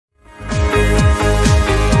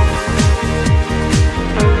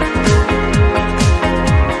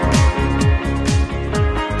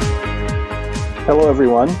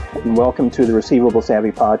everyone, and welcome to the Receivable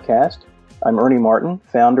Savvy podcast. I'm Ernie Martin,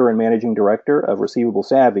 founder and managing director of Receivable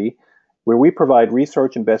Savvy, where we provide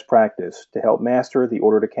research and best practice to help master the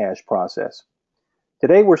order-to-cash process.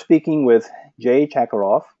 Today, we're speaking with Jay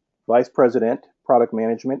Chakaroff, Vice President, Product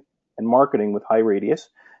Management and Marketing with HighRadius.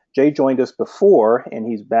 Jay joined us before, and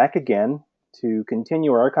he's back again to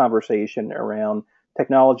continue our conversation around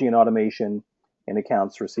technology and automation and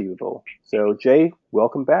accounts receivable. So, Jay,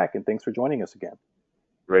 welcome back, and thanks for joining us again.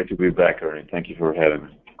 Great to be back, Ernie. Thank you for having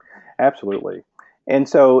me. Absolutely. And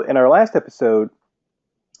so, in our last episode,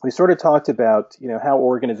 we sort of talked about, how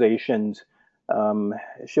organizations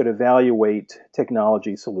should evaluate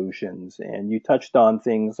technology solutions, and you touched on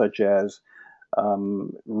things such as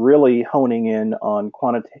really honing in on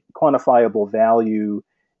quantifiable value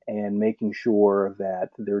and making sure that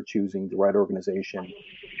they're choosing the right organization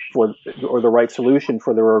or the right solution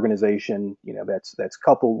for their organization. That's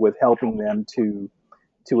coupled with helping them to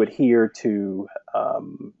adhere to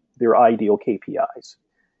their ideal KPIs.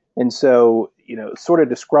 And so, sort of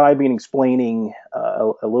describing, explaining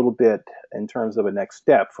a little bit in terms of a next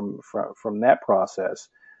step from that process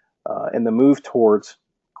and the move towards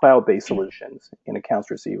cloud-based solutions in accounts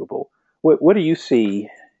receivable. What do you see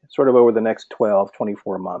sort of over the next 12,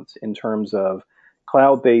 24 months in terms of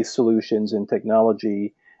cloud-based solutions and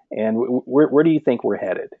technology, and where do you think we're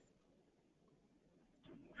headed?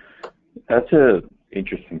 That's an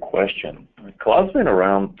interesting question. Cloud's been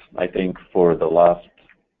around, I think, for the last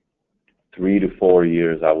 3 to 4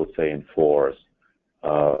 years, I would say, in force.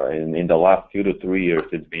 And in the last 2 to 3 years,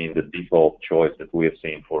 it's been the default choice that we have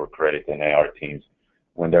seen for credit and AR teams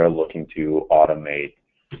when they're looking to automate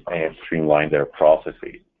and streamline their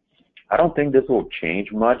processes. I don't think this will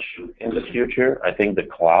change much in the future. I think the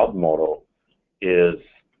cloud model is,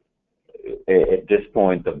 at this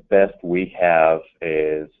point, the best we have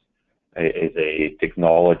is a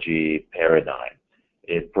technology paradigm.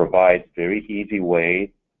 It provides very easy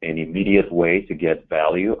way, an immediate way to get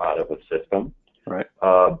value out of a system. Right.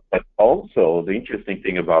 But also, the interesting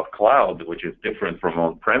thing about cloud, which is different from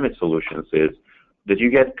on-premise solutions, is that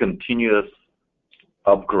you get continuous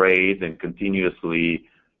upgrades and continuously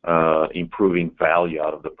improving value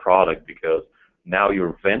out of the product, because now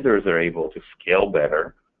your vendors are able to scale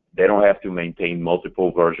better. They don't have to maintain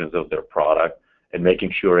multiple versions of their product and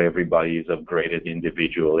making sure everybody is upgraded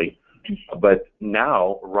individually. But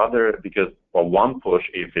now, rather, because one push,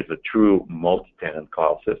 if it's a true multi-tenant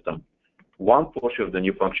cloud system, one push of the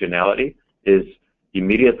new functionality is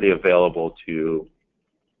immediately available to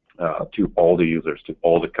all the users, to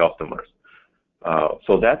all the customers.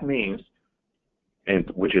 So that means, and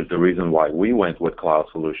which is the reason why we went with cloud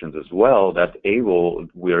solutions as well,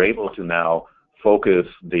 we're able to now focus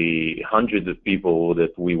the hundreds of people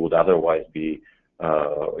that we would otherwise be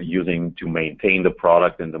using to maintain the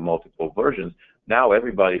product in the multiple versions. Now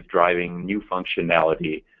everybody's driving new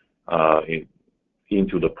functionality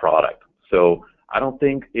into the product. So I don't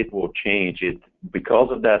think it will change.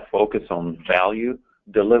 Because of that focus on value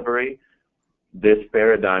delivery, this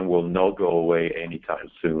paradigm will not go away anytime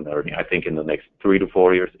soon. I think in the next 3 to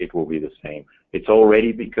 4 years, it will be the same. It's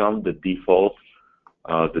already become the default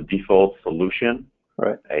solution.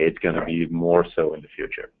 Right. It's going to be more so in the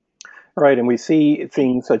future. Right, and we see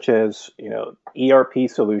things such as, ERP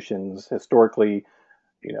solutions historically,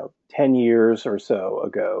 10 years or so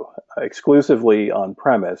ago, exclusively on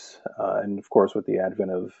premise, and of course with the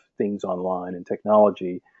advent of things online and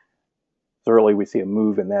technology, certainly we see a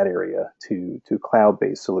move in that area to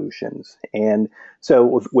cloud-based solutions. And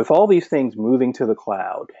so with all these things moving to the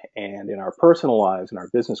cloud, and in our personal lives and our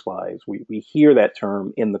business lives, we hear that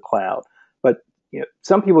term in the cloud. But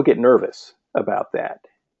some people get nervous about that,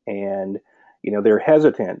 and they're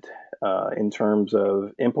hesitant in terms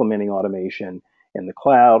of implementing automation in the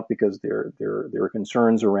cloud because there are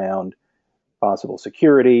concerns around possible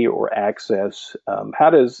security or access. How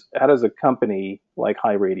does a company like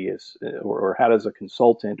HighRadius, or how does a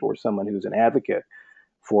consultant or someone who's an advocate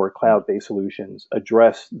for cloud-based solutions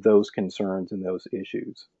address those concerns and those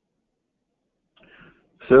issues?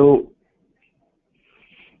 So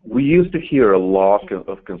we used to hear a lot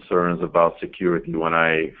of concerns about security when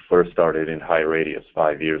I first started in HighRadius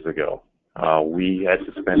 5 years ago. We had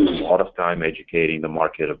to spend a lot of time educating the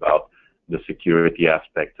market about the security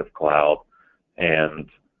aspects of cloud. And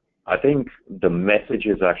I think the message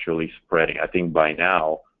is actually spreading. I think by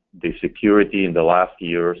now, the security in the last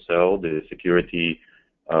year or so, the security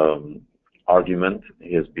argument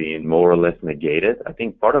has been more or less negated. I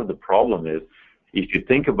think part of the problem is, if you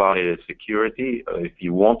think about it as security, if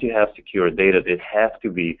you want to have secure data, it has to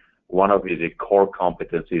be one of the core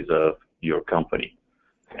competencies of your company.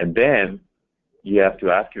 And then you have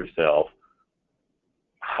to ask yourself,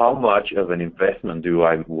 how much of an investment do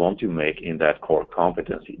I want to make in that core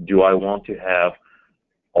competency? Do I want to have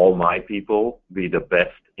all my people be the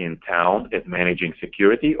best in town at managing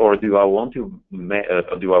security, or do I want to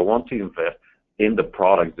invest in the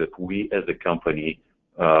products that we as a company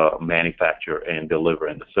manufacture and deliver,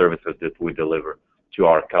 and the services that we deliver to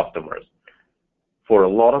our customers? For a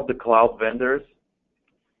lot of the cloud vendors,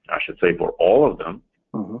 I should say for all of them,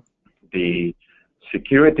 the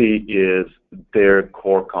security is their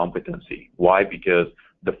core competency. Why? Because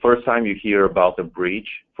the first time you hear about a breach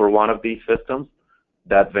for one of these systems,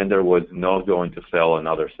 that vendor was not going to sell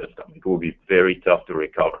another system. It will be very tough to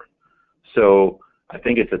recover. So I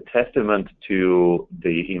think it's a testament to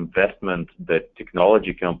the investment that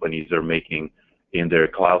technology companies are making in their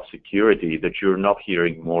cloud security that you're not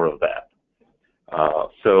hearing more of that.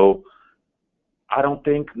 So I don't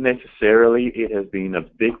think necessarily it has been a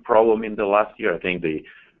big problem in the last year. I think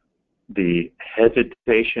the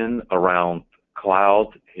hesitation around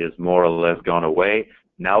cloud has more or less gone away.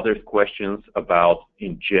 Now there's questions about,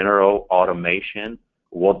 in general, automation.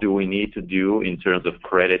 What do we need to do in terms of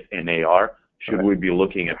credit and AR? Should we be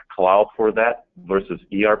looking at cloud for that versus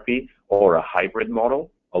ERP or a hybrid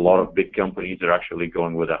model? A lot of big companies are actually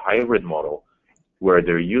going with a hybrid model where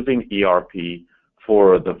they're using ERP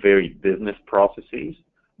for the very business processes,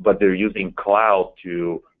 but they're using cloud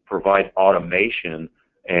to provide automation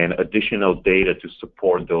and additional data to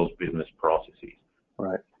support those business processes.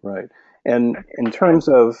 Right, right. And in terms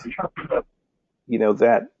of,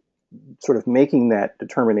 that sort of making that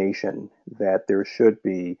determination that there should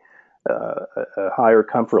be a higher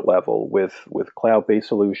comfort level with cloud-based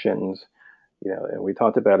solutions, and we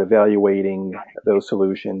talked about evaluating those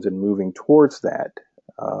solutions and moving towards that.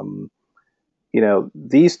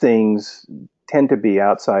 These things tend to be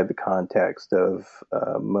outside the context of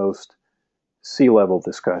most C-level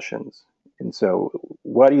discussions. And so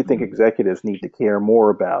why do you think executives need to care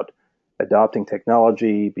more about adopting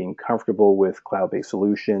technology, being comfortable with cloud-based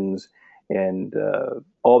solutions, and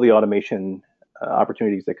all the automation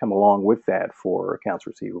opportunities that come along with that for accounts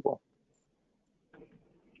receivable?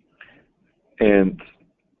 And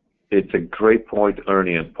it's a great point,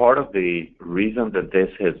 Ernie. And part of the reason that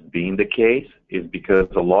this has been the case is because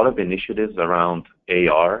a lot of initiatives around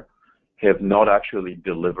AR have not actually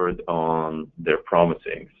delivered on their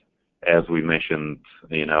promisings, as we mentioned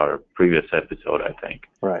in our previous episode, I think.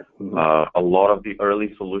 Right. A lot of the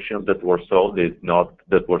early solutions that were sold did not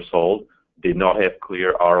have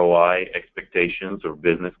clear ROI expectations or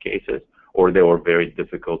business cases, or they were very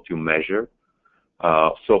difficult to measure.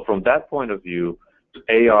 So from that point of view,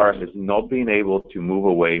 AR has not been able to move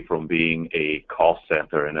away from being a cost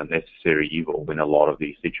center and a necessary evil in a lot of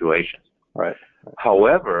these situations. Right.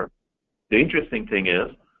 However, the interesting thing is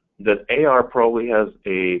that AR probably has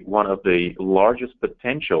one of the largest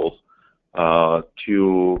potentials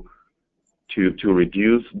to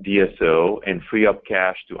reduce DSO and free up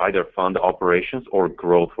cash to either fund operations or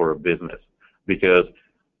growth for a business. Because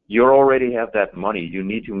you already have that money, you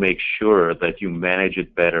need to make sure that you manage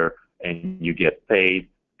it better and you get paid,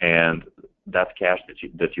 and that's cash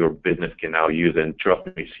that your business can now use. And trust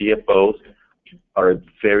me, CFOs are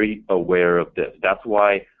very aware of this. That's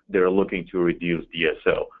why they're looking to reduce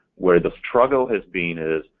DSO. Where the struggle has been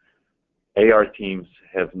is AR teams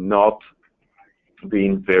have not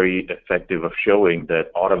been very effective of showing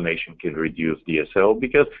that automation can reduce DSO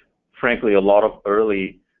because, frankly, a lot of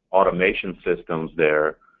early automation systems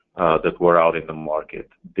there that were out in the market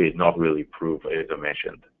did not really prove, as I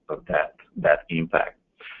mentioned, of that impact.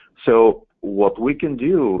 So what we can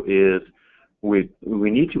do is we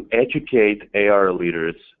need to educate AR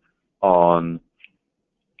leaders on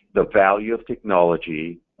the value of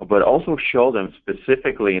technology, but also show them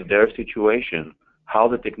specifically in their situation how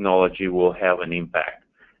the technology will have an impact,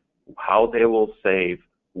 how they will save,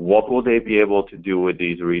 what will they be able to do with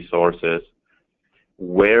these resources,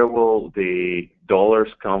 where will the dollars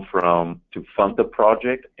come from to fund the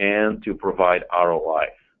project and to provide ROI.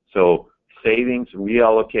 So savings,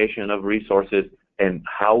 reallocation of resources, and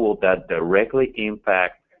how will that directly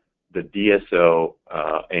impact the DSO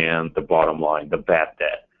and the bottom line, the bad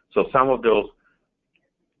debt. So some of those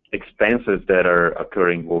expenses that are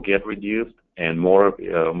occurring will get reduced, and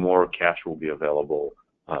more cash will be available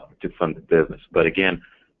to fund the business. But again,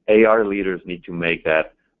 AR leaders need to make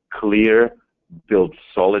that clear, build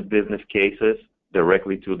solid business cases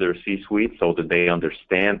directly to their C-suite so that they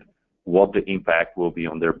understand what the impact will be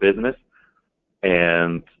on their business.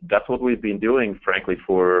 And that's what we've been doing, frankly,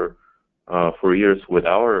 for years with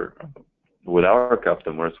our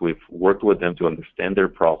customers. We've worked with them to understand their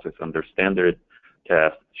process, understand their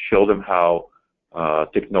test, show them how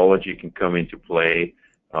technology can come into play,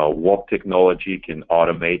 what technology can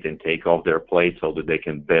automate and take off their plate so that they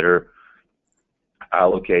can better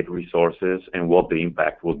allocate resources, and what the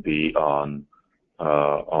impact would be on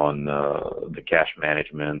the cash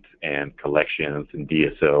management and collections and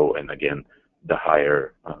DSO, and again the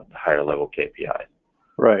higher level KPIs.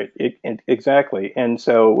 Right, exactly. And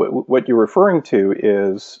so what you're referring to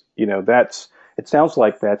is, it sounds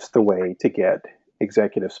like that's the way to get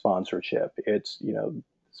executive sponsorship. It's,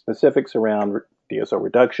 specifics around DSO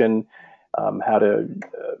reduction, how to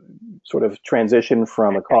sort of transition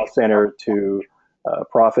from a cost center to a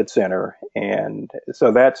profit center. And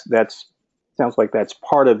so that's sounds like that's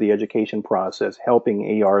part of the education process,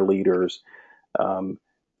 helping AR leaders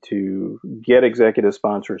to get executive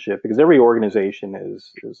sponsorship, because every organization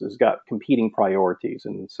has got competing priorities,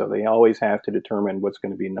 and so they always have to determine what's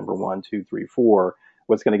going to be number 1, 2, 3, 4,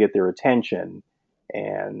 what's going to get their attention.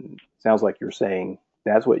 And it sounds like you're saying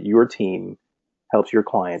that's what your team helps your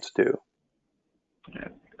clients do.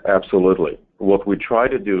 Absolutely. What we try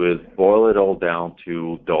to do is boil it all down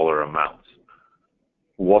to dollar amounts.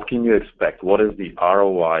 What can you expect? What is the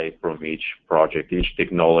ROI from each project, each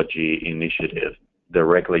technology initiative,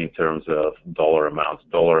 directly in terms of dollar amount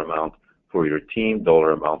for your team,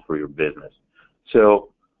 dollar amount for your business.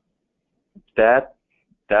 So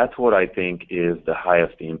that's what I think is the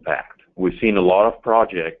highest impact. We've seen a lot of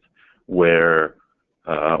projects where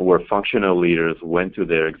functional leaders went to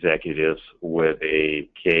their executives with a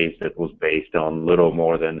case that was based on little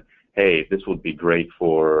more than, hey, this would be great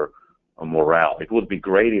for morale. It would be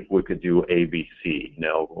great if we could do ABC,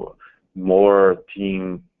 more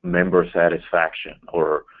team member satisfaction,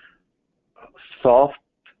 or soft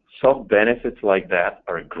benefits like that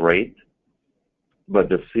are great, but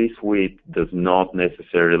the C-suite does not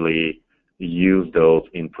necessarily use those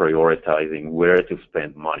in prioritizing where to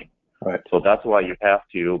spend money. Right. So that's why you have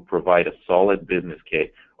to provide a solid business case.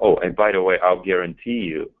 Oh, and by the way, I'll guarantee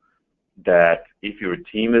you that if your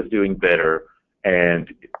team is doing better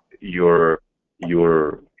and your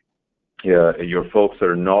folks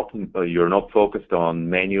are you're not focused on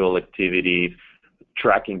manual activities,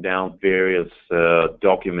 tracking down various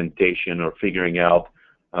documentation, or figuring out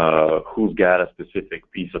who's got a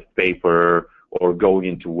specific piece of paper, or going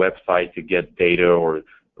into website to get data, or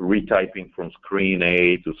retyping from screen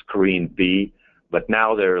A to screen B. But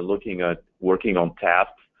now they're looking at working on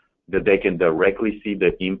tasks that they can directly see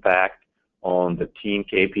the impact on the team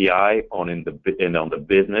KPI, on the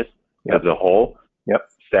business as a whole. Yep.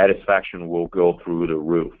 Satisfaction will go through the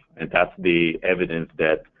roof, and that's the evidence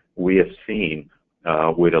that we have seen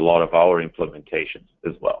with a lot of our implementations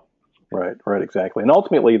as well. Right, exactly. And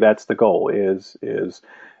ultimately, that's the goal: is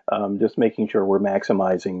just making sure we're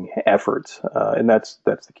maximizing efforts, and that's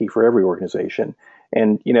the key for every organization.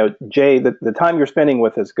 And Jay, the time you're spending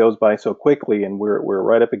with us goes by so quickly, and we're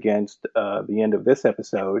right up against the end of this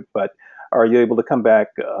episode. But are you able to come back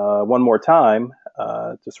one more time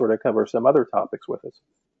to sort of cover some other topics with us?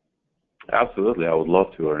 Absolutely, I would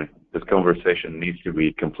love to, Ernie. This conversation needs to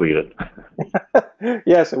be completed.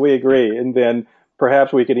 Yes, we agree. And then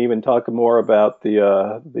perhaps we can even talk more about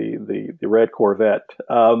the red Corvette.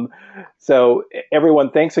 So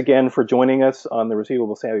everyone, thanks again for joining us on the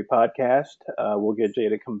Receivable Savvy podcast. We'll get Jay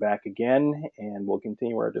to come back again, and we'll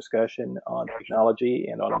continue our discussion on technology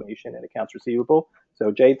and automation and accounts receivable.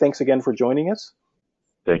 So Jay, thanks again for joining us.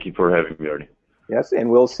 Thank you for having me, Ernie. Yes,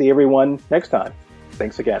 and we'll see everyone next time.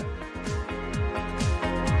 Thanks again.